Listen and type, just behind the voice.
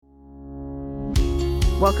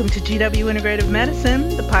Welcome to GW Integrative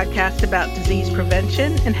Medicine, the podcast about disease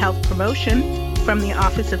prevention and health promotion from the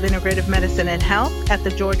Office of Integrative Medicine and Health at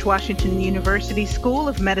the George Washington University School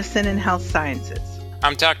of Medicine and Health Sciences.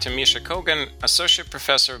 I'm Dr. Misha Kogan, Associate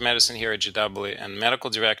Professor of Medicine here at GW and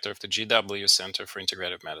Medical Director of the GW Center for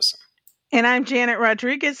Integrative Medicine. And I'm Janet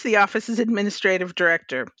Rodriguez, the office's Administrative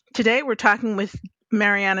Director. Today we're talking with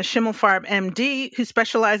Mariana Schimmelfarb, MD, who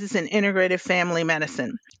specializes in integrative family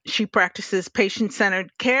medicine. She practices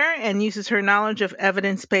patient-centered care and uses her knowledge of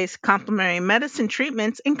evidence-based complementary medicine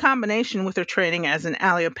treatments in combination with her training as an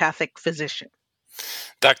allopathic physician.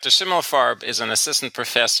 Dr. Schimmelfarb is an assistant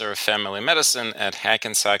professor of family medicine at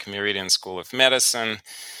Hackensack Meridian School of Medicine,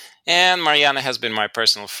 and Mariana has been my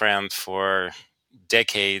personal friend for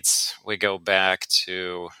decades. We go back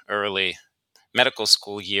to early medical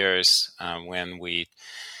school years when we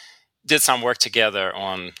did some work together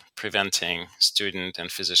on preventing student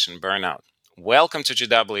and physician burnout. Welcome to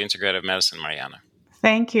GW Integrative Medicine, Mariana.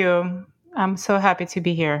 Thank you. I'm so happy to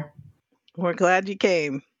be here. We're glad you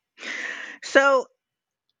came. So,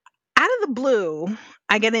 out of the blue,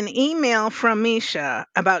 I get an email from Misha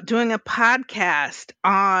about doing a podcast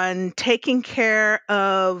on taking care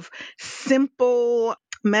of simple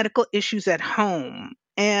medical issues at home.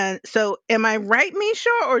 And so, am I right, Misha,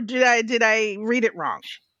 or did I read it wrong?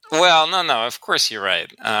 Well, no, of course you're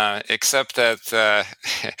right. Except that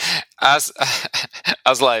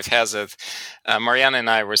as life has it, Mariana and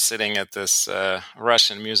I were sitting at this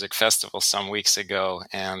Russian music festival some weeks ago,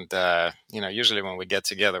 and usually when we get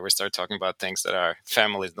together, we start talking about things that our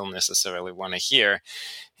families don't necessarily want to hear.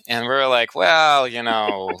 And we're like, well,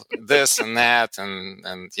 this and that,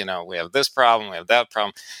 and we have this problem, we have that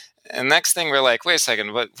problem. And next thing we're like, wait a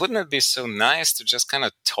second, but wouldn't it be so nice to just kind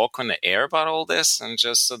of talk on the air about all this, and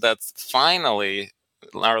just so that finally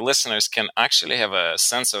our listeners can actually have a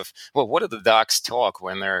sense of, well, what do the docs talk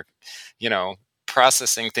when they're,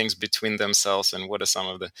 processing things between themselves, and what are some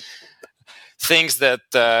of the things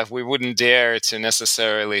that we wouldn't dare to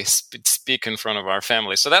necessarily speak in front of our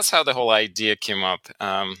family. So that's how the whole idea came up.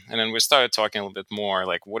 And then we started talking a little bit more,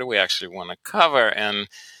 like, what do we actually want to cover? And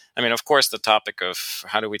I mean, of course, the topic of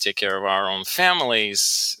how do we take care of our own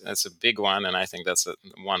families, that's a big one, and I think that's the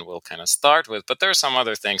one we'll kind of start with. But there are some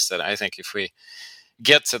other things that I think if we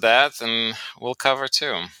get to that, then we'll cover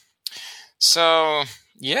too. So,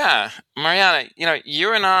 yeah, Mariana,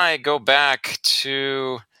 you and I go back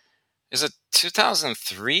to, is it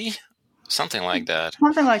 2003? Something like that.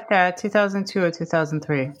 Something like that, 2002 or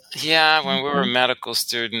 2003. Yeah, when we were medical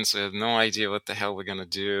students, we had no idea what the hell we're going to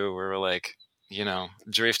do. We were like,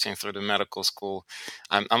 drifting through the medical school.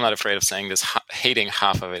 I'm not afraid of saying this, hating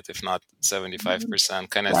half of it, if not 75%,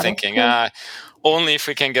 kind of thinking, only if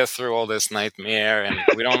we can get through all this nightmare, and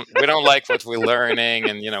we don't like what we're learning,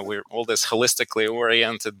 and we're all this holistically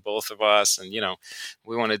oriented, both of us, and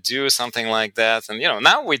we want to do something like that, and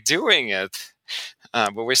now we're doing it.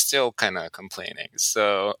 But we're still kind of complaining.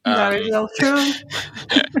 So that is all true.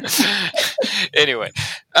 Anyway,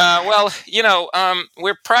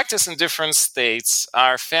 we're practicing in different states.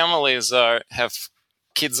 Our families have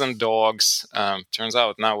kids and dogs. Turns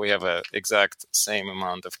out now we have an exact same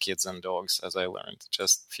amount of kids and dogs, as I learned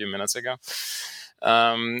just a few minutes ago.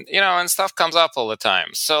 And stuff comes up all the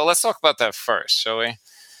time. So let's talk about that first, shall we?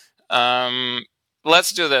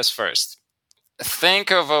 Let's do this first.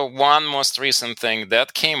 Think of one most recent thing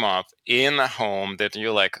that came up in a home that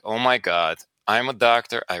you're like, oh my God, I'm a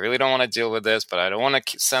doctor. I really don't want to deal with this, but I don't want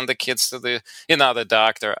to send the kids to the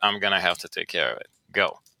doctor. I'm going to have to take care of it.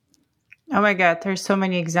 Go. Oh my God, there's so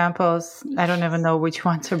many examples. I don't even know which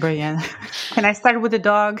one to bring in. Can I start with the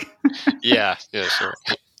dog? Yeah, sure.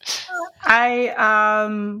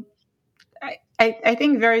 I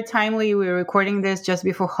think very timely, we're recording this just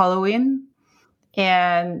before Halloween.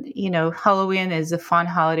 And, Halloween is a fun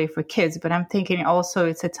holiday for kids, but I'm thinking also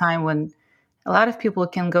it's a time when a lot of people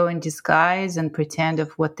can go in disguise and pretend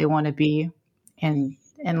of what they want to be and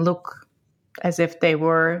look as if they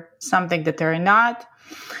were something that they're not,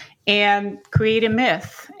 and create a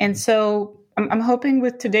myth. And so I'm hoping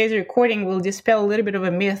with today's recording, we'll dispel a little bit of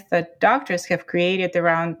a myth that doctors have created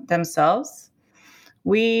around themselves.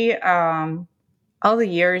 We, all the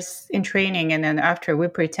years in training and then after, we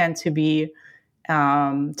pretend to be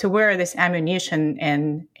to wear this ammunition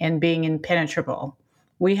and being impenetrable.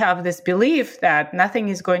 We have this belief that nothing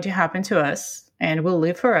is going to happen to us and we'll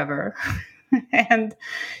live forever. And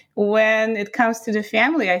when it comes to the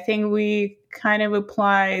family, I think we kind of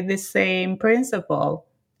apply the same principle.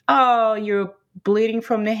 Oh, you're bleeding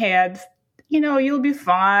from the head. you'll be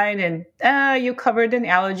fine, and you covered in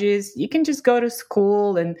allergies. You can just go to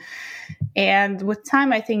school. And with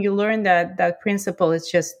time, I think you learn that principle is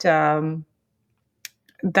just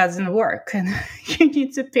doesn't work, and you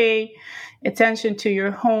need to pay attention to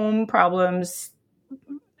your home problems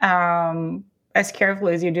as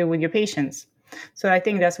carefully as you do with your patients. So I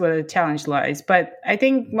think that's where the challenge lies. But I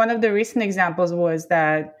think one of the recent examples was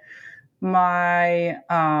that my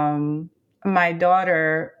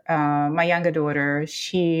daughter, my younger daughter,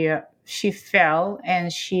 she fell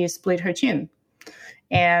and she split her chin.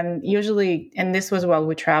 And usually, and this was while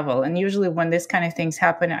we travel, and usually when this kind of things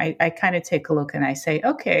happen, I kind of take a look and I say,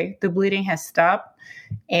 okay, the bleeding has stopped,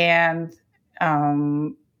 and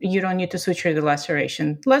you don't need to suture the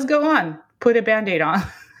laceration. Let's go on. Put a Band-Aid on.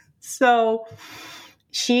 So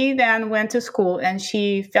she then went to school and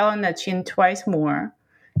she fell on the chin twice more,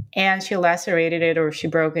 and she lacerated it, or she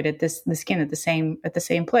broke it at the skin at the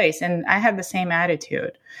same place. And I had the same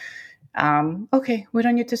attitude. Okay, we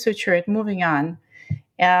don't need to suture it. Moving on.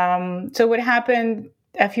 So what happened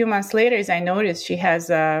a few months later is I noticed she has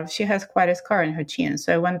quite a scar in her chin.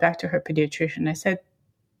 So I went back to her pediatrician. I said,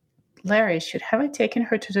 Larry, should have I taken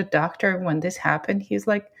her to the doctor when this happened? He's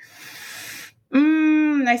like,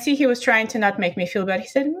 I see he was trying to not make me feel bad. He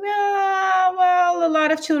said, well, a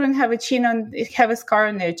lot of children have a scar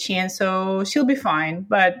on their chin, so she'll be fine.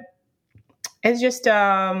 But it's just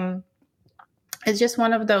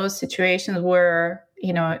one of those situations where,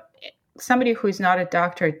 somebody who is not a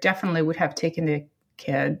doctor definitely would have taken the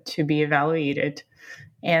kid to be evaluated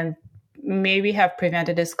and maybe have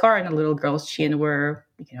prevented a scar in a little girl's chin where,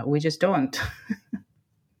 we just don't.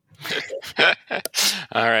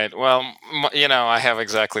 All right. Well, I have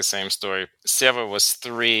exactly the same story. Seva was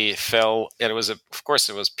 3, fell. Of course,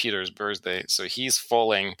 it was Peter's birthday. So he's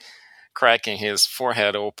falling, cracking his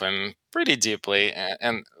forehead open pretty deeply.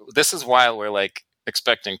 And this is while we're like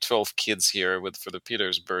expecting 12 kids here for the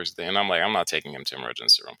Peter's birthday. And I'm like, I'm not taking him to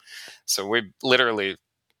emergency room. So we literally,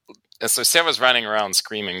 so Seva's running around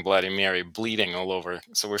screaming Bloody Mary, bleeding all over.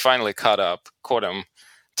 So we finally caught him,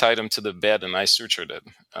 tied him to the bed, and I sutured it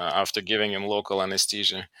after giving him local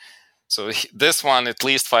anesthesia. So this one, at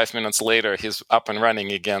least 5 minutes later, he's up and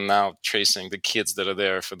running again now, chasing the kids that are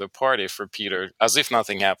there for the party for Peter, as if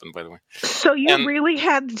nothing happened, by the way. So you really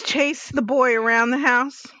had to chase the boy around the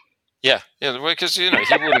house? Yeah, because he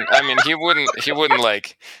wouldn't. I mean, he wouldn't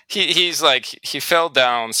like. He fell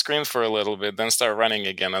down, screamed for a little bit, then started running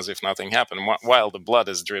again as if nothing happened, while the blood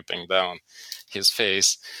is dripping down his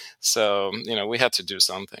face. So we had to do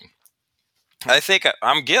something.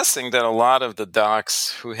 I'm guessing that a lot of the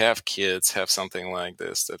docs who have kids have something like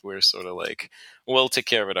this, that we're sort of like, we'll take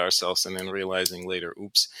care of it ourselves, and then realizing later,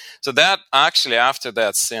 oops. So that actually, after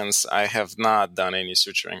that, since I have not done any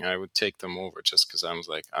suturing, I would take them over just because I was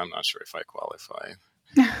like, I'm not sure if I qualify.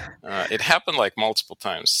 It happened like multiple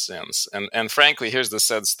times since, and frankly, here's the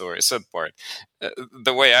sad part.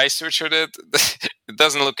 The way I sutured it, it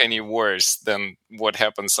doesn't look any worse than what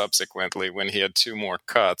happened subsequently when he had 2 more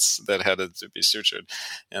cuts that had to be sutured,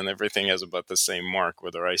 and everything has about the same mark,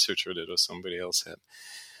 whether I sutured it or somebody else had.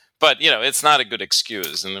 But it's not a good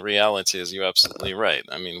excuse, and the reality is you're absolutely right.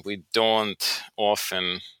 I mean, we kind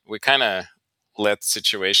of let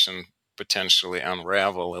situation potentially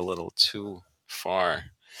unravel a little too far.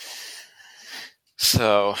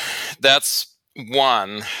 So that's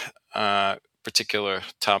one particular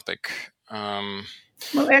topic. Well,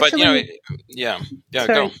 actually, but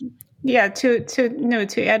go. Yeah,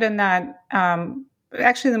 to add on that,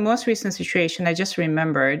 actually, the most recent situation I just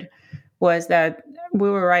remembered was that we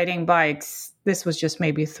were riding bikes. This was just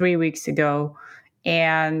maybe 3 weeks ago,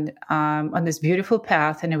 and on this beautiful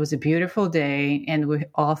path, and it was a beautiful day, and we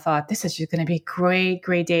all thought, this is just going to be a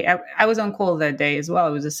great day. I was on call that day as well.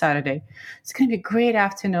 It was a Saturday. It's going to be a great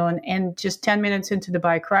afternoon. And just 10 minutes into the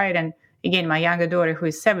bike ride, and again, my younger daughter, who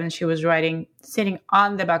is 7, she was sitting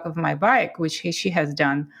on the back of my bike, which she has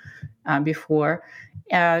done before.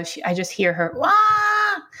 I just hear her, wah!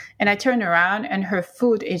 And I turn around, and her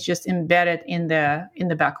foot is just embedded in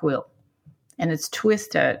the back wheel. And it's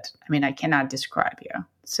twisted. I mean, I cannot describe you.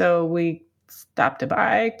 So we stopped the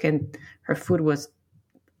bike, and her foot was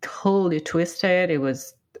totally twisted. It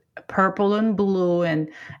was purple and blue,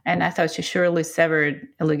 and I thought she surely severed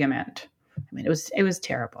a ligament. I mean, it was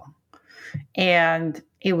terrible. And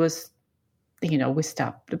it was, we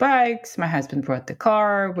stopped the bikes. My husband brought the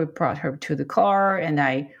car. We brought her to the car, and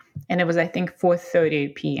it was, I think,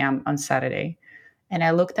 4:30 p.m. on Saturday. And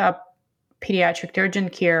I looked up pediatric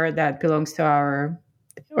urgent care that belongs to our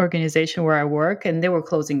organization where I work, and they were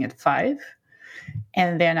closing at 5.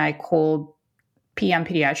 And then I called PM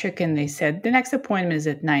Pediatric, and they said the next appointment is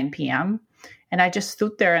at 9 p.m. And I just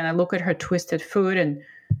stood there and I looked at her twisted foot and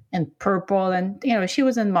purple, and she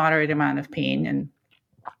was in moderate amount of pain, and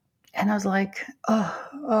I was like,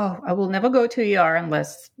 I will never go to ER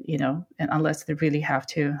unless they really have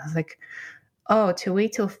to. I was like, to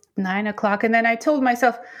wait till 9:00. And then I told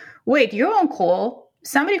myself, wait, you're on call.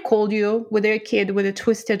 Somebody called you with their kid with a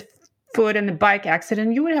twisted foot in a bike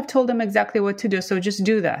accident. You would have told them exactly what to do. So just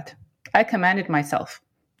do that. I commanded myself.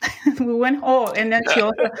 We went home, and then she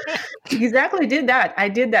also exactly did that. I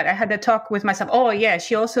did that. I had that talk with myself. Oh yeah,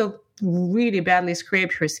 she also really badly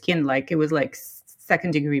scraped her skin, like it was like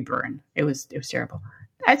second-degree burn. It was terrible.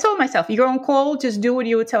 I told myself, you're on call, just do what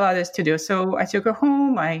you would tell others to do. So I took her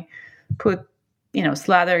home. I put,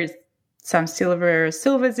 slathered some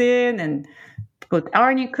Silvazine and put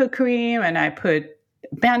arnica cream, and I put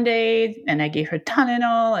Band-Aid, and I gave her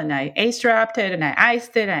Tylenol, and I ace-wrapped it, and I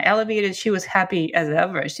iced it, and I elevated. She was happy as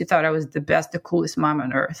ever. She thought I was the best, the coolest mom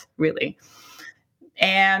on earth, really.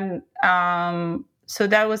 And so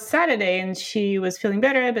that was Saturday, and she was feeling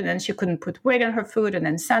better, but then she couldn't put weight on her foot. And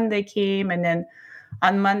then Sunday came, and then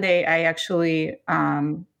on Monday, I actually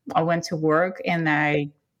I went to work, and I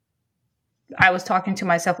was talking to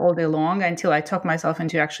myself all day long until I talked myself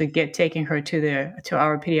into actually taking her to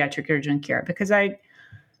our pediatric urgent care, because I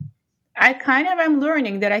kind of am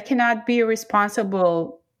learning that I cannot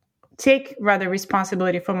take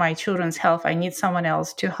responsibility for my children's health. I need someone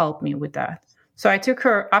else to help me with that. So I took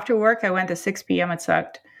her after work. I went at 6 p.m. at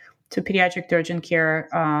SUCT to pediatric urgent care,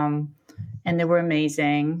 and they were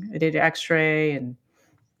amazing. I did X-ray, and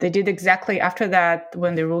they did exactly after that,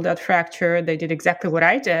 when they ruled out fracture, they did exactly what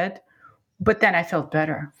I did, but then I felt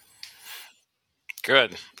better.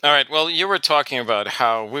 Good. All right. Well, you were talking about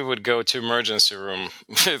how we would go to emergency room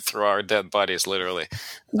through our dead bodies, literally.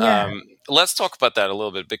 Yeah. Let's talk about that a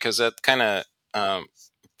little bit, because that kind of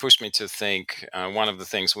pushed me to think one of the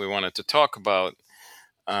things we wanted to talk about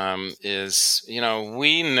is,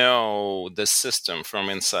 we know the system from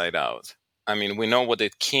inside out. I mean, we know what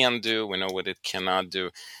it can do. We know what it cannot do.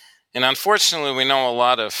 And unfortunately, we know a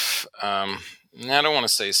lot of, I don't want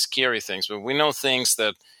to say scary things, but we know things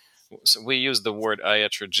that, so we use the word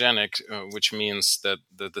iatrogenic, which means that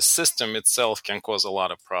the system itself can cause a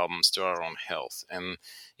lot of problems to our own health. And,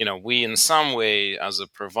 we in some way, as a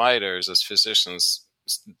providers, as physicians,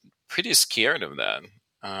 pretty scared of that.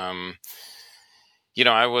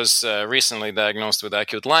 I was recently diagnosed with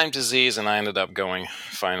acute Lyme disease, and I ended up going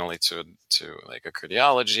finally to like a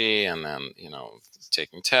cardiology, and then,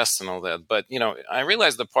 taking tests and all that. But, I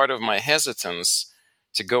realized that part of my hesitance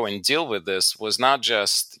to go and deal with this was not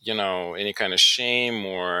just, any kind of shame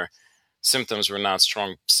or symptoms were not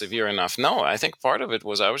severe enough. No, I think part of it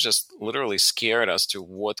was I was just literally scared as to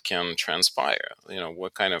what can transpire,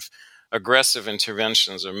 what kind of aggressive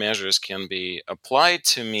interventions or measures can be applied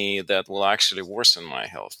to me that will actually worsen my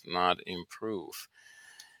health, not improve.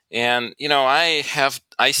 And, I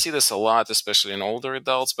see this a lot, especially in older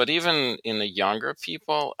adults, but even in the younger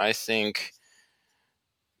people, I think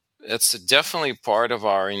it's definitely part of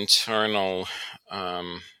our internal,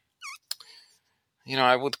 I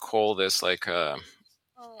would call this like a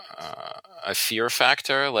fear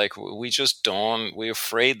factor. Like we're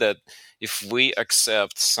afraid that if we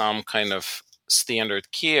accept some kind of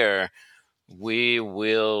standard care, we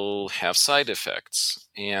will have side effects.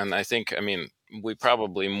 And I think, we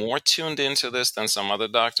probably more tuned into this than some other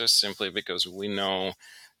doctors, simply because we know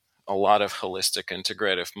a lot of holistic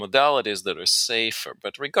integrative modalities that are safer.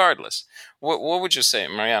 But regardless, what would you say,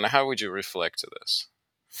 Mariana? How would you reflect to this?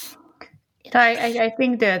 I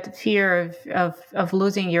think that fear of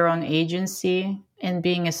losing your own agency and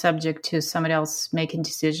being a subject to somebody else making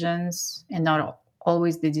decisions, and not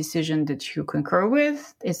always the decision that you concur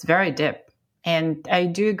with, is very deep. And I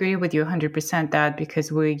do agree with you 100% that,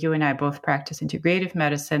 because you and I both practice integrative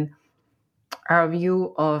medicine, our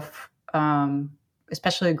view of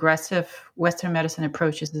especially aggressive Western medicine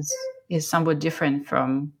approaches is somewhat different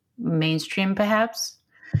from mainstream, perhaps.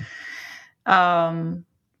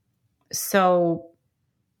 So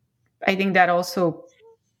I think that also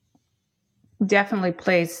definitely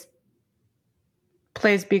plays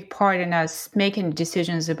big part in us making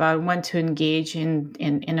decisions about when to engage in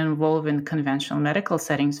involve in conventional medical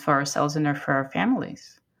settings for ourselves and for our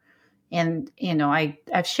families. And,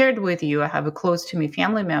 I've shared with you, I have a close to me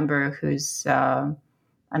family member who's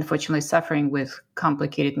unfortunately suffering with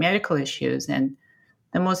complicated medical issues. And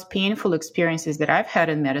the most painful experiences that I've had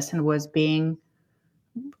in medicine was being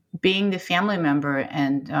the family member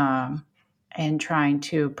and trying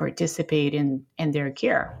to participate in their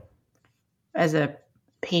care as a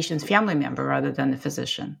patient's family member rather than the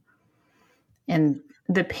physician. And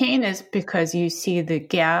the pain is because you see the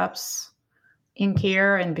gaps in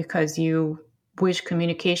care, and because you wish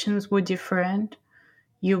communications were different.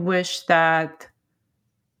 You wish that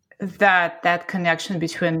connection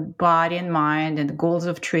between body and mind and goals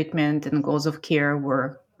of treatment and goals of care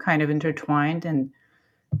were kind of intertwined, and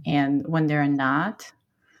when they're not,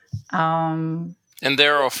 and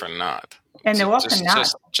they're often not. And they're often not.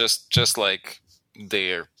 Just like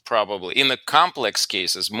they're probably in the complex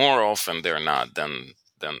cases, more often they're not than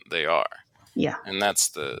they are. Yeah, and that's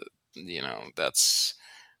that's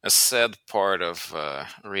a sad part of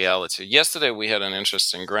reality. Yesterday we had an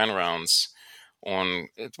interesting grand rounds on.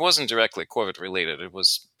 It wasn't directly COVID related. It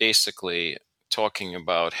was basically talking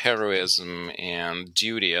about heroism and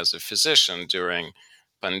duty as a physician during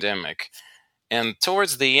pandemic. And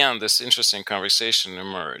towards the end, this interesting conversation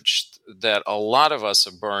emerged that a lot of us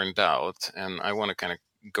are burned out. And I want to kind of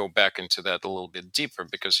go back into that a little bit deeper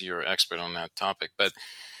because you're an expert on that topic. But,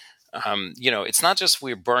 it's not just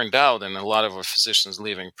we're burned out and a lot of our physicians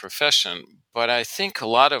leaving profession, but I think a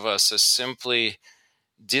lot of us are simply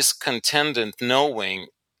discontented knowing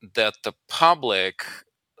that the public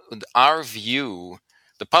views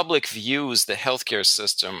the healthcare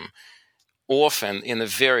system often in a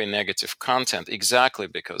very negative content, exactly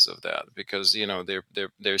because of that. Because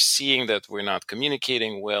they're seeing that we're not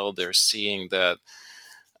communicating well. They're seeing that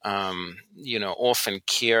often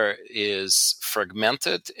care is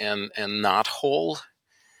fragmented and not whole.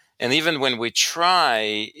 And even when we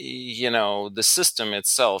try, the system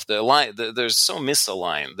itself, there's so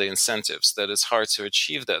misaligned the incentives that it's hard to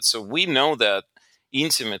achieve that. So we know that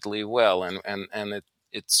intimately well, and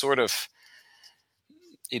it sort of,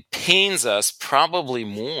 it pains us probably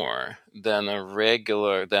more than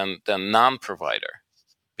than non-provider,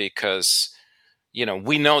 because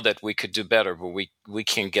we know that we could do better, but we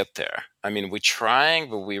can't get there. I mean, we're trying,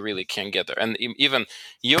 but we really can't get there. And even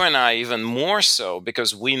you and I, even more so,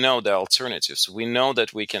 because we know the alternatives. We know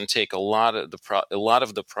that we can take a lot of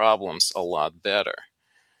the problems a lot better.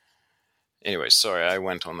 Anyway, sorry, I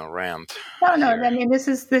went on a rant. No. Here. I mean, this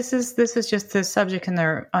is just a subject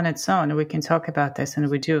on its own, and we can talk about this, and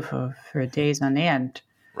we do for days on end.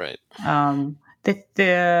 Right.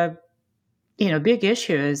 The big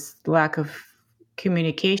issue is lack of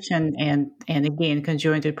communication and again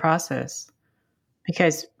conjoined process,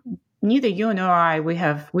 because neither you nor I we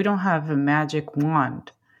don't have a magic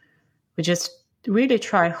wand. We just really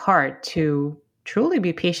try hard to truly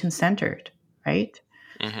be patient centered, right?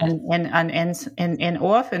 Mm-hmm. And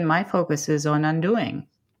often my focus is on undoing,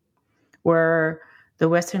 where the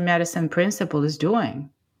Western medicine principle is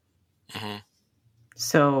doing. Mm-hmm.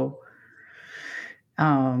 So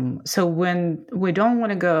when we don't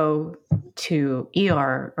want to go to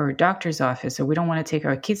ER or doctor's office, or we don't want to take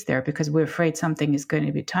our kids there because we're afraid something is going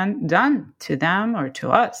to be done to them or to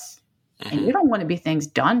us. Mm-hmm. And you don't want to be things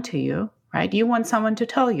done to you, right? You want someone to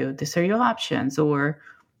tell you, these are your options, or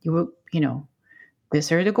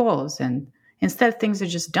these are the goals. And instead, things are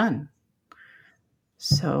just done.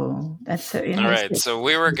 So that's all right. So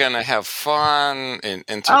we were going to have fun and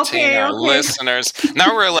entertain our listeners.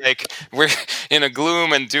 Now we're in a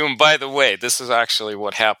gloom and doom. By the way, this is actually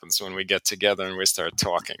what happens when we get together and we start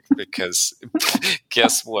talking, because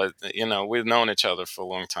guess what? We've known each other for a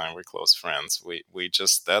long time. We're close friends. We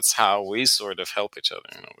just, that's how we sort of help each other.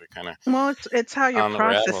 We kind of, well, it's how you're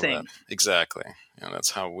processing. Exactly. And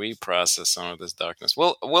that's how we process some of this darkness.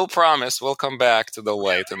 We'll promise we'll come back to the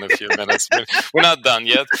light in a few minutes. We're not done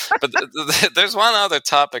yet. But there's one other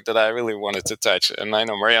topic that I really wanted to touch, and I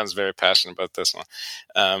know Marianne's very passionate about this one.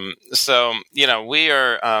 We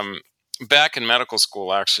are back in medical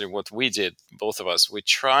school. Actually, what we did, both of us, we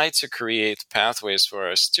tried to create pathways for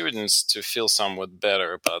our students to feel somewhat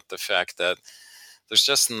better about the fact that there's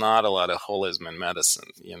just not a lot of holism in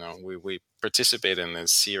medicine. We participate in a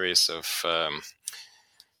series of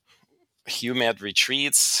HUMED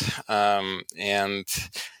retreats, and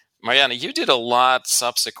Marianne, you did a lot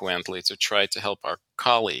subsequently to try to help our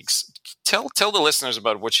colleagues. Tell the listeners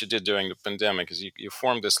about what you did during the pandemic, because you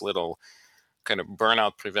formed this little kind of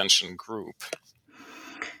burnout prevention group.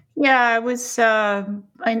 Yeah, I was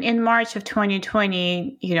in March of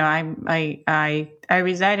 2020. I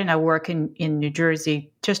reside and I work in New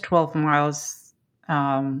Jersey, just 12 miles,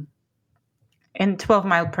 in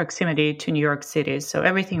 12-mile proximity to New York City. So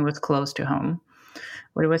everything was close to home,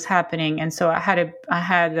 what was happening. And so I had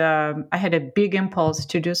a big impulse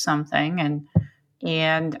to do something,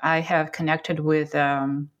 and I have connected with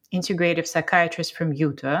integrative psychiatrist from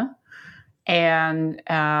Utah and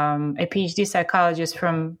a PhD psychologist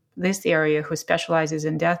from this area who specializes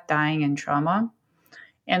in death, dying, and trauma.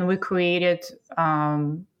 And we created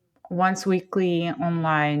once weekly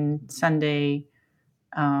online Sunday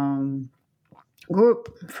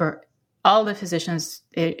group for all the physicians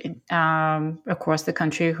across the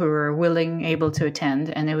country who were willing, able to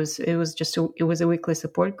attend, and it was a weekly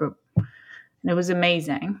support group, and it was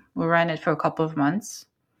amazing. We ran it for a couple of months.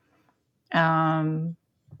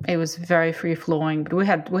 It was very free flowing, but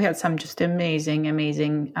we had some just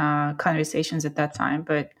amazing conversations at that time.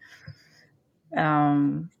 But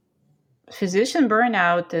physician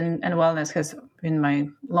burnout and wellness has been my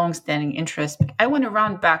long-standing interest. I want to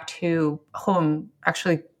round back to home,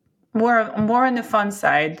 actually more on the fun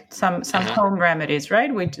side, some home remedies,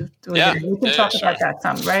 right? We can talk about that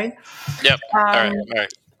some, right? Yep. All right.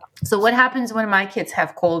 So what happens when my kids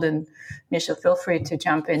have cold? And Misha, feel free to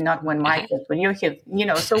jump in. Not when my kids, when your kids,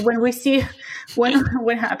 So when we see when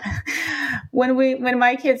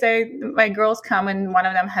my kids, my girls come and one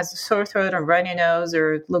of them has a sore throat or runny nose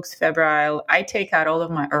or looks febrile, I take out all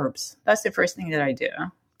of my herbs. That's the first thing that I do.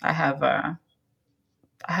 I have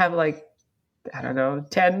like, I don't know,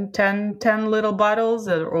 10 little bottles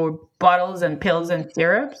or bottles and pills and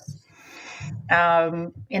syrups.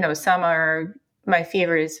 Some are. My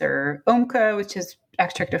favorites are Umka, which is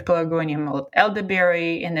extract of pelargonium,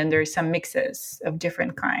 elderberry, and then there's some mixes of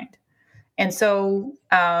different kind. And so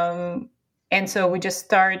we just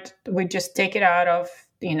take it out of,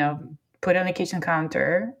 put it on the kitchen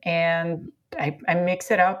counter, and I mix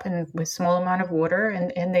it up with small amount of water,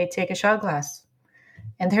 and they take a shot glass.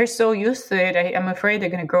 And they're so used to it, I'm afraid they're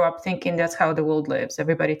going to grow up thinking that's how the world lives.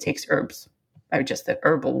 Everybody takes herbs. Or just the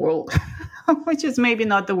herbal world, which is maybe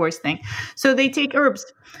not the worst thing. So they take herbs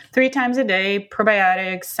 3 times a day,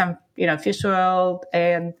 probiotics, some, fish oil,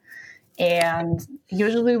 and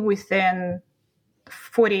usually within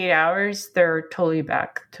 48 hours, they're totally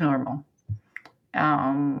back to normal.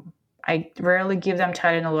 I rarely give them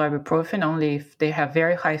Tylenol or ibuprofen, only if they have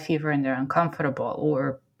very high fever and they're uncomfortable,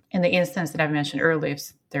 or in the instance that I mentioned earlier,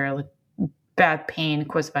 if they're bad pain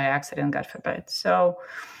caused by accident, God forbid.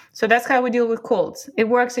 So that's how we deal with colds. It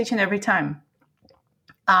works each and every time.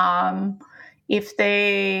 If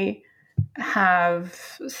they have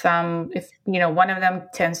one of them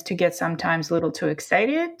tends to get sometimes a little too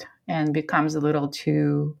excited and becomes a little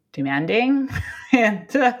too demanding and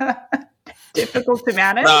difficult to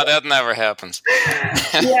manage. No, that never happens.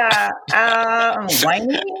 Yeah.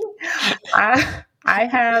 Whining. I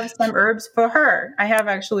have some herbs for her. I have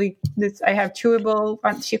chewable,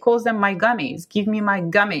 she calls them my gummies. Give me my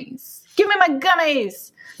gummies. Give me my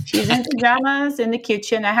gummies. She's in pajamas in the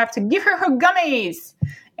kitchen. I have to give her gummies.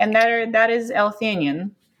 And that is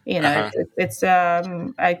L-theanine. She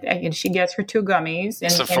gets her 2 gummies.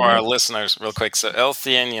 So for our listeners, real quick, so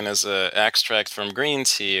L-theanine is an extract from green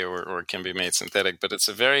tea or can be made synthetic, but it's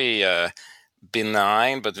a very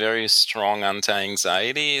benign but very strong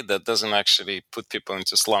anti-anxiety that doesn't actually put people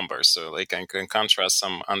into slumber. So like I can contrast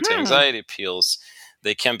some anti-anxiety pills,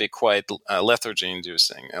 they can be quite lethargy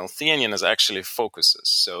inducing. L-theanine is actually focuses,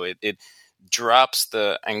 so it drops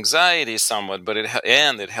the anxiety somewhat, but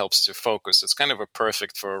it helps to focus. It's kind of a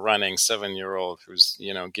perfect for a running 7-year-old who's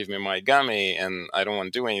give me my gummy and I don't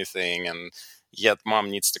want to do anything, and yet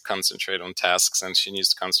mom needs to concentrate on tasks and she needs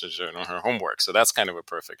to concentrate on her homework. So that's kind of a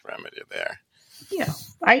perfect remedy there. Yeah,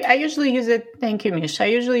 I usually use it. Thank you, Mish. I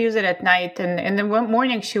usually use it at night, and in the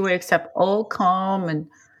morning she wakes up all calm and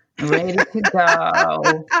ready to go.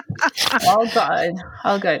 All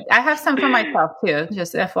good. I have some for myself too,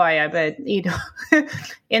 just FYI. But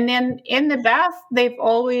and then in the bath,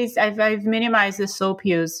 I've minimized the soap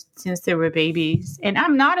use since they were babies, and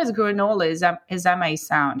I'm not as granola as I may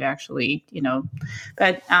sound, actually.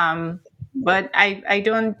 But I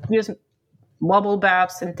don't use bubble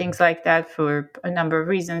baths and things like that for a number of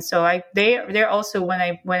reasons. So they're also, when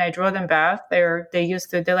I draw them bath, they're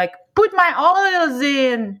like, put my oils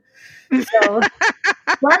in. So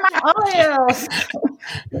where are my oils?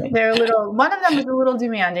 They're a little. One of them is a little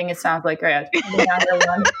demanding. It sounds like, right? The younger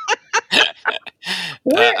one.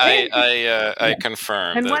 I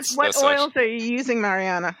confirm. And what oils are you using,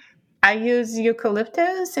 Mariana? I use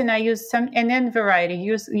eucalyptus, and I use some, and then variety.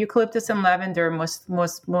 Use eucalyptus and lavender most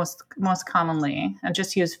commonly. I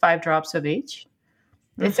just use 5 drops of each.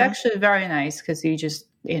 Mm-hmm. It's actually very nice because you just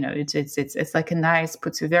it's like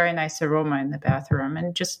puts a very nice aroma in the bathroom,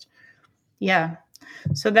 and just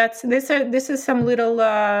So this is some little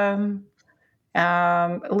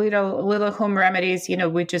little home remedies.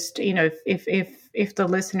 We just if the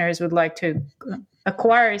listeners would like to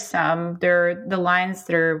acquire some, the lines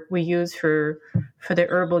that we use for the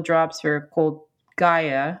herbal drops are called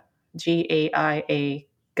Gaia, GAIA,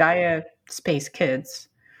 Gaia Space Kids.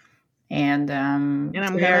 And I'm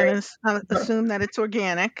going to assume that it's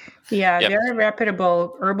organic. Yeah, yep. Very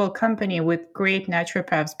reputable herbal company with great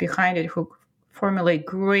naturopaths behind it who formulate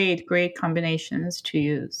great combinations to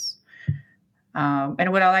use.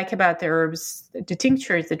 And what I like about the herbs, the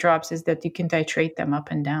tinctures, the drops, is that you can titrate them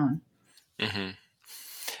up and down. Mm-hmm.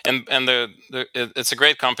 And it's a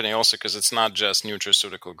great company also because it's not just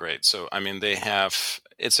nutraceutical grade. So I mean,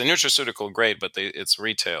 it's a nutraceutical grade, but it's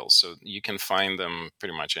retail, so you can find them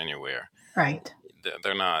pretty much anywhere. Right.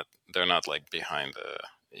 They're not like behind the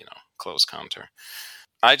closed counter.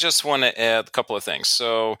 I just want to add a couple of things.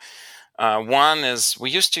 So one is we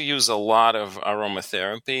used to use a lot of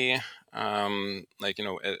aromatherapy.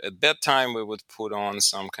 At bedtime we would put on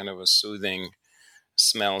some kind of a soothing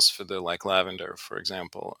smells for the like lavender, for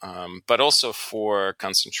example, but also for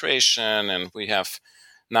concentration. And we have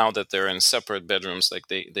now that they're in separate bedrooms, like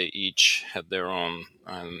they each had their own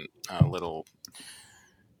little.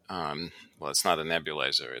 Well, it's not a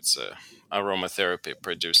nebulizer; it's a aromatherapy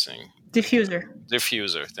producing diffuser.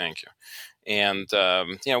 Thank you. And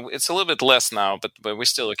it's a little bit less now, but we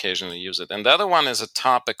still occasionally use it. And the other one is a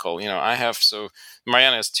topical.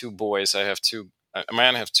 Mariana has two boys.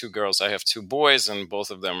 Mariana have two girls. I have two boys, and both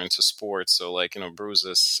of them into sports. So,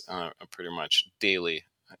 bruises are pretty much daily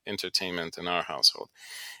entertainment in our household.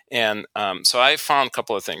 And so I found a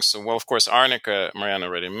couple of things. So, well, of course, arnica, Mariana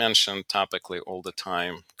already mentioned, topically all the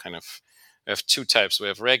time. Kind of, we have two types. We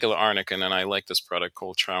have regular arnica, and then I like this product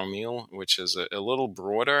called Traumeel, which is a little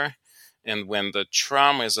broader. And when the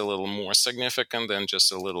trauma is a little more significant than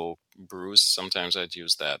just a little bruise, sometimes I'd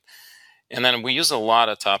use that. And then we use a lot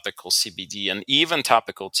of topical CBD and even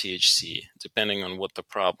topical THC, depending on what the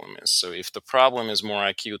problem is. So if the problem is more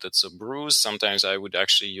acute, it's a bruise, sometimes I would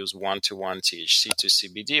actually use 1-to-1 THC to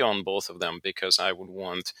CBD on both of them because I would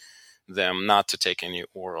want them not to take any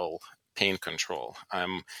oral pain control.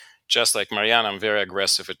 I'm just like Mariana, I'm very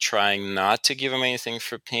aggressive at trying not to give them anything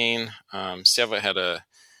for pain. Seva had a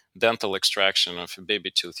dental extraction of a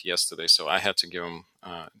baby tooth yesterday, so I had to give him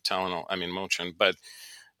Motrin. But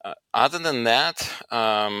other than that,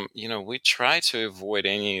 we try to avoid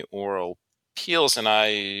any oral peels. And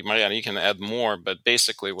Mariana, you can add more, but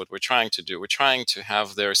basically what we're trying to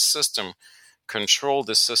have their system control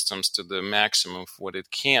the systems to the maximum of what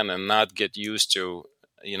it can and not get used to,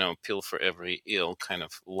 pill for every ill kind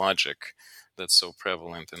of logic that's so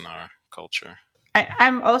prevalent in our culture.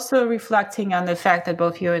 I'm also reflecting on the fact that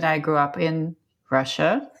both you and I grew up in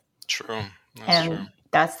Russia. True.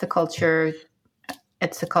 That's the culture.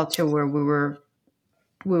 It's a culture where we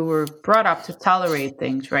were brought up to tolerate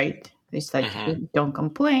things, right? It's like you don't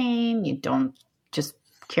complain, you don't just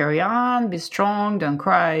carry on, be strong, don't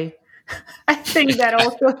cry. I think that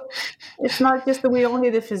also it's not just that we only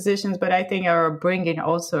the physicians, but I think our upbringing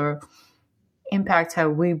also impacts how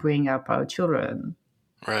we bring up our children.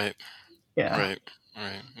 Right. Yeah. Right.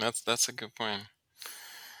 That's a good point.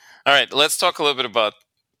 All right, let's talk a little bit about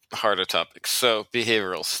harder topics. So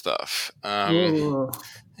behavioral stuff.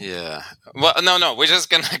 Yeah. Well, no. We're just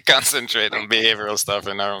going to concentrate on behavioral stuff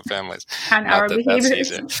in our own families. And our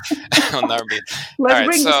behaviors. Let's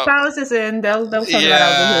bring the spouses in. They'll talk about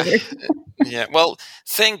our behavior. Yeah. Well,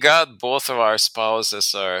 thank God both of our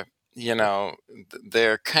spouses are,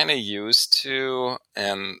 they're kind of used to,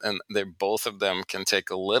 and they're both of them can take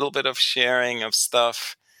a little bit of sharing of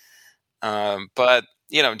stuff. But,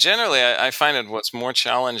 generally I find it what's more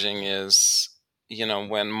challenging is,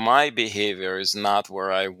 when my behavior is not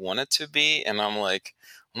where I want it to be, and I'm like,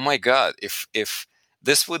 oh my God, if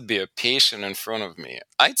this would be a patient in front of me,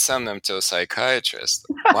 I'd send them to a psychiatrist.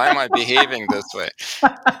 Why am I behaving this way?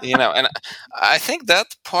 And I think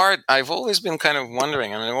that part I've always been kind of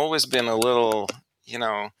wondering. I've always been a little,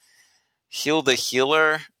 heal the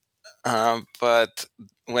healer. But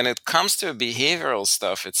when it comes to behavioral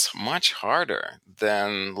stuff, it's much harder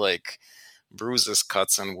than like bruises,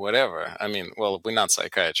 cuts, and whatever. I mean, well, we're not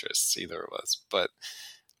psychiatrists, either of us, but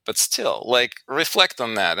still, like, reflect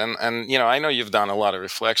on that. And I know you've done a lot of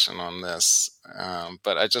reflection on this,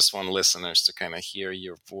 but I just want listeners to kind of hear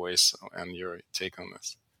your voice and your take on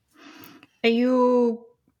this. Do you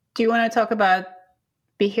want to talk about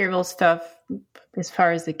behavioral stuff as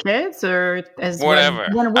far as the kids, or as whatever?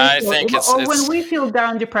 When we feel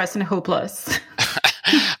down, depressed, and hopeless.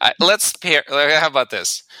 How about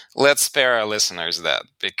this? Let's spare our listeners that,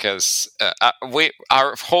 because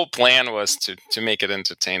our whole plan was to make it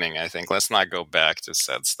entertaining. I think let's not go back to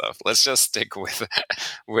sad stuff. Let's just stick with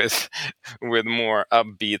more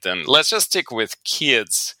upbeat, and let's just stick with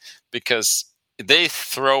kids, because they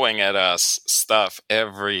throwing at us stuff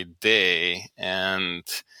every day, and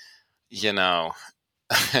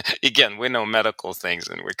again, we know medical things,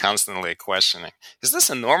 and we're constantly questioning: is this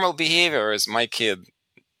a normal behavior, or is my kid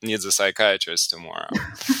needs a psychiatrist tomorrow?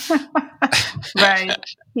 Right.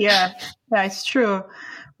 Yeah. Yeah, it's true.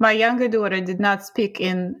 My younger daughter did not speak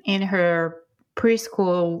in her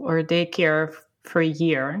preschool or daycare for a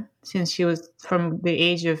year, since she was from the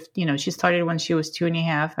age of, she started when she was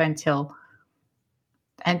 2.5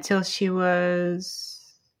 until she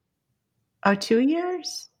was 2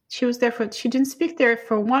 years. She didn't speak there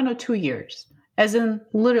for 1 or 2 years. As in,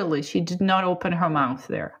 literally, she did not open her mouth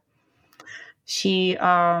there. She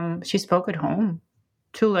spoke at home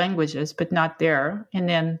 2 languages, but not there. And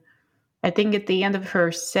then I think at the end of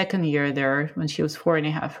her second year there, when she was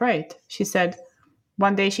 4.5, right? She said,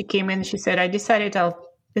 one day she came in and she said, I decided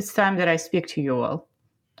it's time that I speak to you all.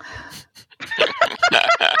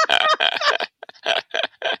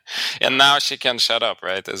 And now she can shut up,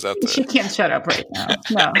 right? Is that She can't shut up right now.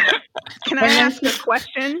 No. Can I ask a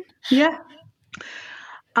question? Yeah.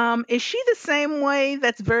 Is she the same way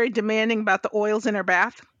that's very demanding about the oils in her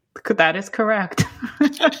bath? That is correct.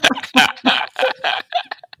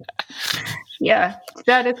 Yeah,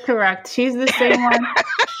 that is correct. She's the same one.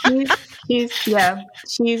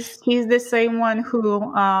 She's the same one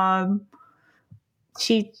who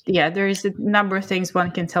there is a number of things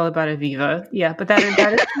one can tell about Aviva. Yeah, but that is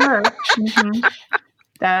her. Mm-hmm.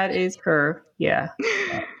 That is her. Yeah.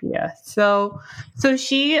 So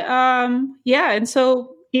she and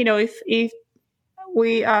so if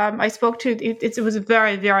we I spoke to it was a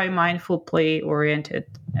very, very mindful, play oriented,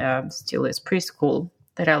 still is preschool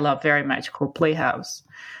that I love very much, called Playhouse.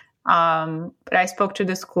 But I spoke to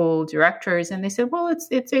the school directors and they said, well,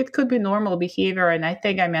 it could be normal behavior. And I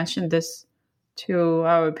think I mentioned this to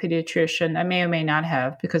our pediatrician. I may or may not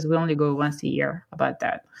have, because we only go once a year about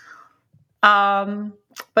that.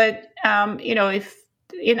 If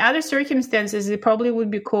in other circumstances, it probably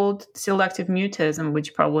would be called selective mutism,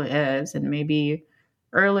 which probably is, and maybe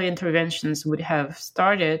early interventions would have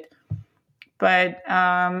started. But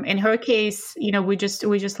in her case, we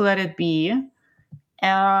just let it be.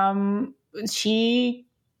 She,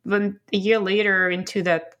 when a year later into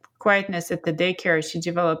that quietness at the daycare, she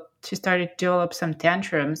started to develop some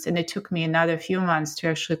tantrums, and it took me another few months to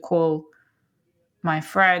actually call my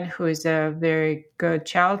friend, who is a very good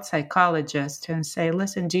child psychologist, and say,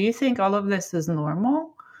 listen, do you think all of this is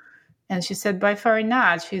normal? And she said, by far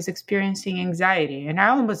not. She's experiencing anxiety. And I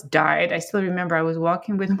almost died. I still remember I was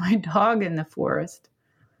walking with my dog in the forest.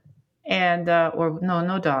 And,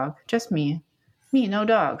 no dog, just me. Me, no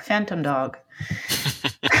dog, phantom dog.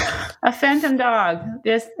 A phantom dog.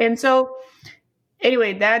 And so,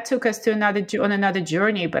 anyway, that took us to another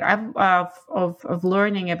journey. But of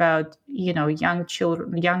learning about young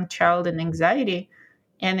child and anxiety,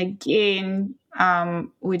 and again,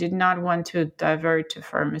 we did not want to divert to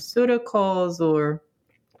pharmaceuticals or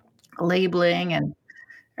labeling, and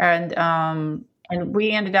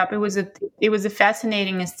we ended up. It was a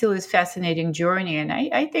fascinating, and still is fascinating, journey. And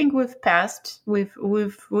I think we've helped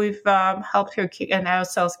her and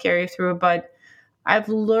ourselves carry through. But I've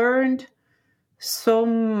learned so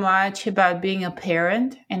much about being a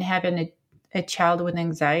parent and having a child with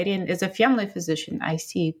anxiety. And as a family physician, I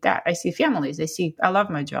see families. I love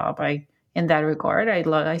my job. In that regard,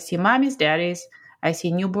 I see mommies, daddies, I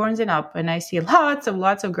see newborns and up, and I see lots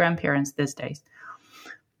of grandparents these days.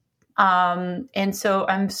 And so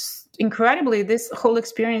this whole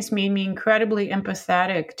experience made me incredibly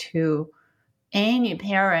empathetic to any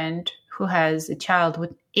parent who has a child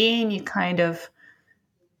with any kind of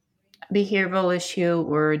behavioral issue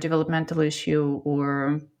or developmental issue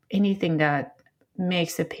or anything that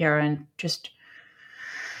makes a parent just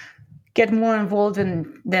get more involved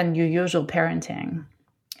than your usual parenting.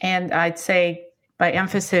 And I'd say, by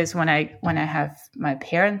emphasis, when I have my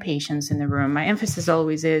parent patients in the room, my emphasis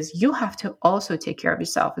always is, you have to also take care of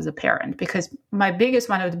yourself as a parent. Because one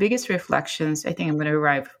of the biggest reflections, I think I'm going to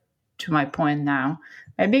arrive to my point now,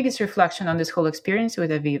 my biggest reflection on this whole experience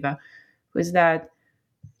with Aviva was that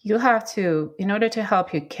you have to, in order to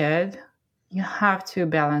help your kid, you have to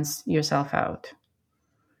balance yourself out,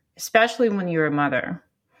 especially when you're a mother.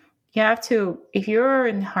 You have to, if you're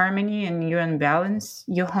in harmony and you're in balance,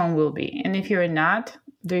 your home will be. And if you're not,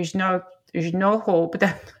 there's no hope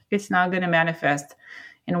that it's not going to manifest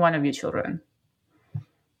in one of your children.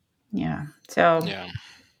 Yeah. So. Yeah.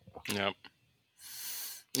 Yep.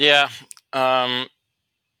 Yeah.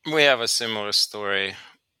 We have a similar story.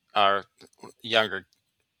 Our younger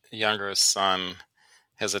son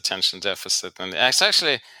has attention deficit, and it's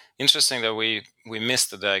actually interesting that we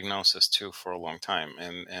missed the diagnosis too for a long time,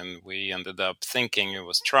 and we ended up thinking it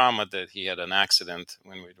was trauma, that he had an accident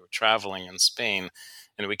when we were traveling in Spain,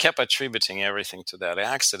 and we kept attributing everything to that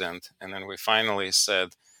accident. And then we finally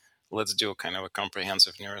said, let's do kind of a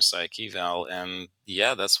comprehensive neuropsych eval. And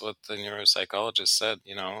yeah, that's what the neuropsychologist said.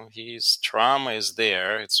 His trauma is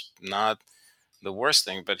there. It's not the worst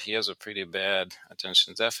thing, but he has a pretty bad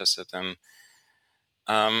attention deficit. And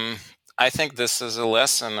I think this is a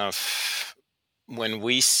lesson of when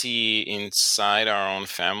we see inside our own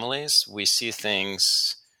families, we see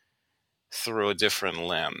things through a different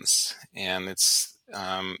lens, and it's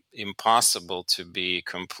impossible to be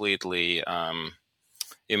completely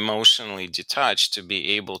emotionally detached, to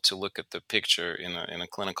be able to look at the picture in a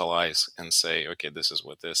clinical eyes and say, okay, this is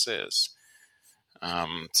what this is.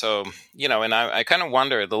 So, and I kind of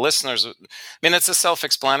wonder, the listeners, it's a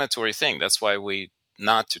self-explanatory thing. That's why we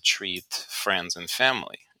not to treat friends and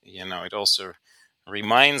family. It also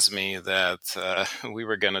reminds me that we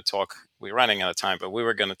were going to talk, we're running out of time, but we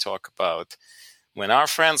were going to talk about when our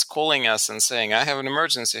friends calling us and saying, I have an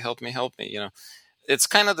emergency, help me. It's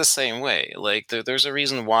kind of the same way. Like there's a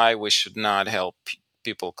reason why we should not help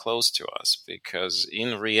people close to us, because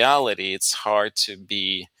in reality, it's hard to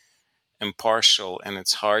be impartial and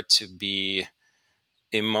it's hard to be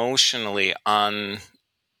emotionally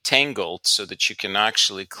untangled so that you can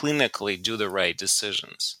actually clinically do the right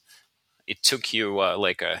decisions. It took you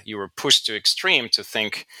you were pushed to extreme to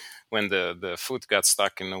think when the foot got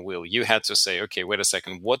stuck in the wheel. You had to say, okay, wait a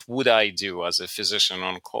second, what would I do as a physician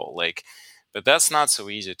on call? But that's not so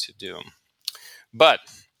easy to do. But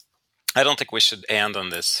I don't think we should end on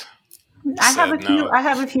this. I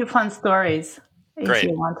have a few fun stories. Great.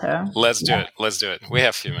 If you want to. Let's do it. We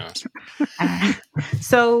have a few minutes.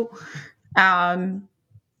 So, I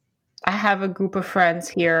have a group of friends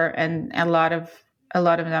here, and a lot of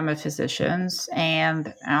them are physicians,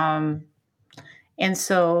 and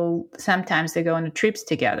so sometimes they go on trips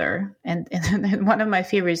together. And one of my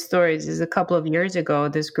favorite stories is a couple of years ago.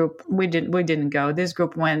 This group we didn't go. This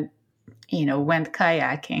group went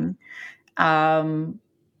kayaking, and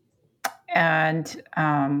I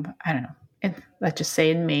don't know. Let's just say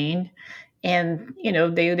in Maine, and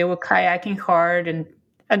they were kayaking hard, and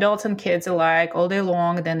adults and kids alike, all day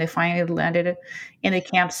long. Then they finally landed in the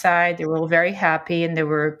campsite. They were all very happy, and they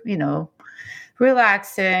were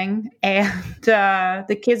relaxing. And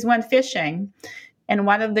the kids went fishing, and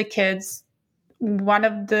one of the kids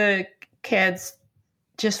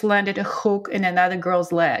just landed a hook in another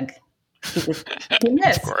girl's leg. He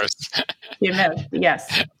missed. Of course. He missed,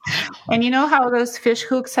 yes. And you know how those fish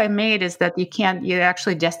hooks are made is that you're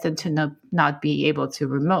actually destined to not be able to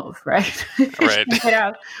remove, right?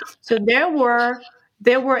 Right. So there were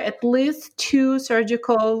at least 2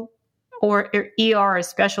 surgical or ER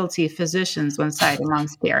specialty physicians on site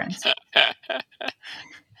amongst parents.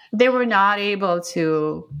 They were not able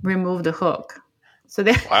to remove the hook. So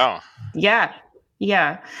wow. Yeah.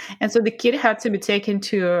 And so the kid had to be taken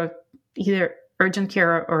to either urgent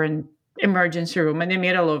care or an emergency room in the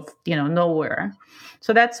middle of nowhere.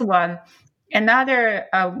 So that's one. Another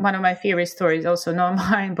one of my favorite stories, also not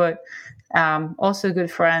mine, but also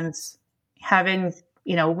good friends, having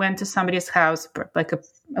went to somebody's house, like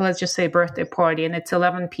let's just say birthday party, and it's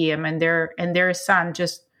 11 p.m. and their son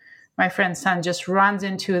my friend's son just runs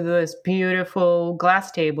into this beautiful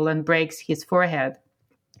glass table and breaks his forehead.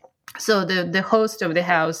 So the host of the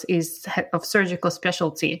house is of surgical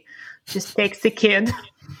specialty, just takes the kid.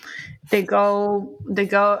 They go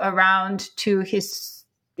around to his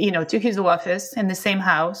office in the same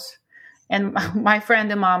house. And my friend,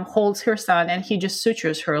 the mom, holds her son and he just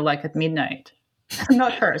sutures her like at midnight.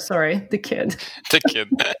 Not her, sorry, the kid. The kid.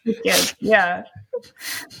 The kid, yeah.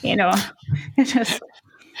 It just...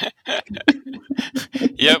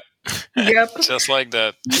 Yep. Yep. Just like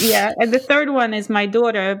that. Yeah. And the third one is my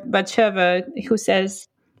daughter, Batsheva, who says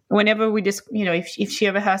whenever we just, if she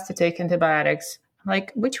ever has to take antibiotics, I'm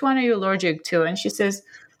like, which one are you allergic to? And she says,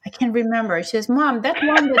 I can't remember. She says, Mom, that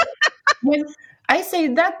one that when I say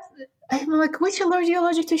that, I'm like, which allergy are you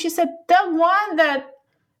allergic to? She said, that one that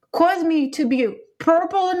caused me to be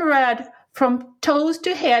purple and red from toes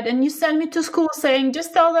to head, and you send me to school saying,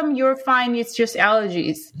 just tell them you're fine, it's just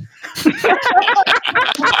allergies.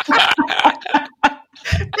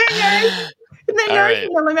 The nurse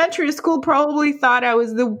in elementary school probably thought I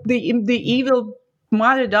was the evil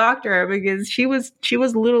mother doctor because she was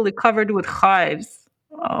literally covered with hives.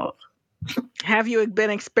 Oh. Have you been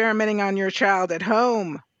experimenting on your child at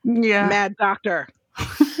home? Yeah. Mad doctor.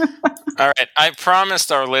 All right. I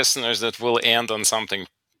promised our listeners that we'll end on something.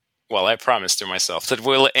 Well, I promised to myself that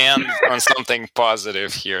we'll end on something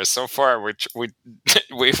positive here. So far, we're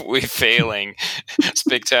failing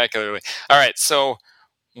spectacularly. All right. So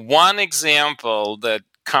one example that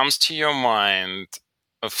comes to your mind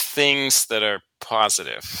of things that are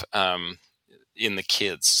positive in the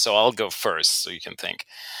kids. So I'll go first so you can think.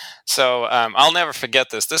 So I'll never forget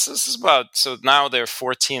this. This is about, so now they're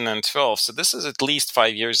 14 and 12. So this is at least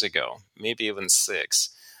 5 years ago, maybe even 6.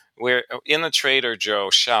 We're in a Trader Joe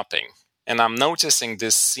shopping, and I'm noticing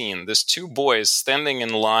this scene. There's 2 boys standing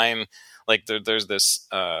in line, like there's this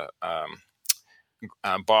power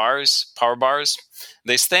bars.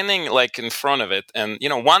 They're standing like in front of it, and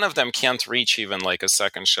one of them can't reach even like a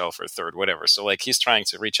second shelf or third, whatever. So like he's trying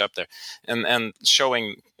to reach up there, and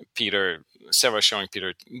showing Peter,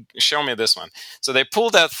 show me this one. So they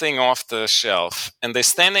pull that thing off the shelf, and they're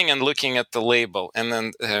standing and looking at the label, and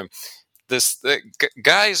then the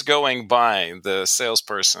guy's going by, the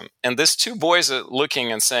salesperson, and these 2 boys are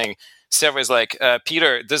looking and saying, Sarah's like,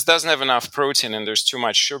 Peter, this doesn't have enough protein and there's too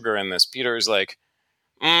much sugar in this. Peter is like,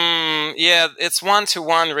 yeah, it's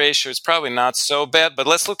 1-to-1 ratio. It's probably not so bad, but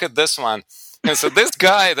let's look at this one. And so this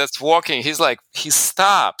guy that's walking, he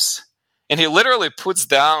stops and he literally puts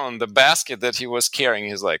down the basket that he was carrying.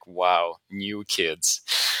 He's like, wow, new kids.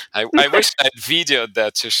 I wish I'd videoed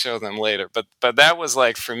that to show them later, but that was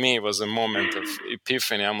like, for me, it was a moment of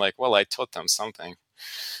epiphany. I'm like, well, I taught them something.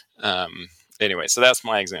 Anyway, so that's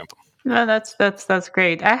my example. No, that's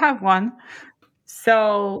great. I have one.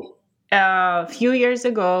 So a few years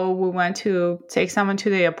ago, we went to take someone to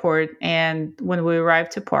the airport, and when we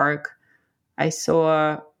arrived to park, I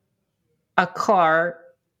saw a car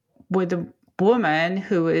with a woman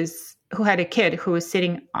who had a kid who was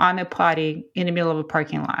sitting on a potty in the middle of a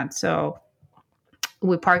parking lot. So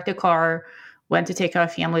we parked the car, went to take our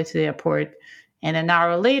family to the airport, and an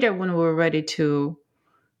hour later, when we were ready to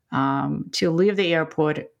leave the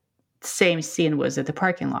airport, same scene was at the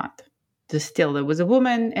parking lot. There was a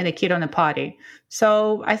woman and a kid on a potty.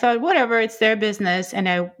 So I thought, whatever, it's their business. And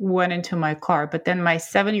I went into my car. But then my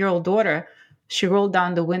 7-year-old daughter, she rolled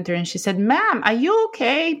down the window and she said, "Ma'am, are you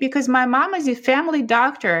okay? Because my mom is a family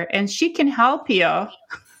doctor and she can help you."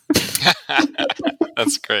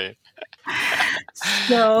 That's great.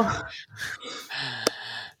 So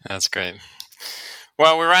that's great.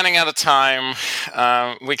 Well, we're running out of time.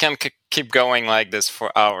 We can keep going like this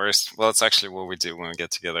for hours. Well, it's actually what we do when we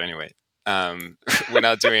get together anyway. We're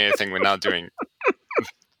not doing anything we're not doing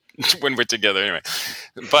when we're together anyway.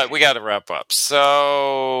 But we got to wrap up.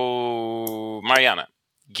 So, Mariana,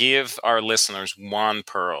 give our listeners one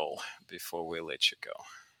pearl before we let you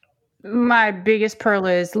go. My biggest pearl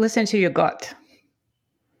is listen to your gut.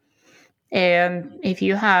 And if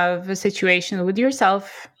you have a situation with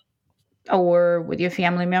yourself or with your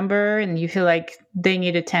family member and you feel like they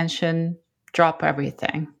need attention, drop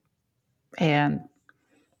everything and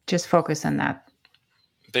just focus on that.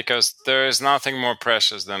 Because there is nothing more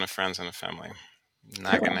precious than a friend and a family. You're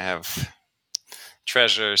not going to have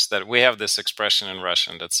treasures that we have this expression in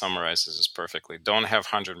Russian that summarizes this perfectly. Don't have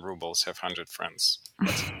 100 rubles, have 100 friends.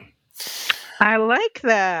 I like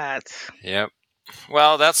that. Yep.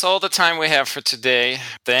 Well, that's all the time we have for today.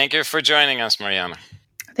 Thank you for joining us, Mariana.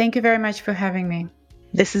 Thank you very much for having me.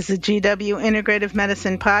 This is the GW Integrative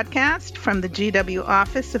Medicine Podcast from the GW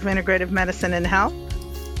Office of Integrative Medicine and Health.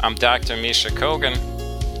 I'm Dr. Misha Kogan.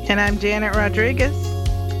 And I'm Janet Rodriguez.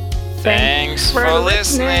 Thanks for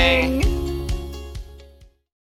listening.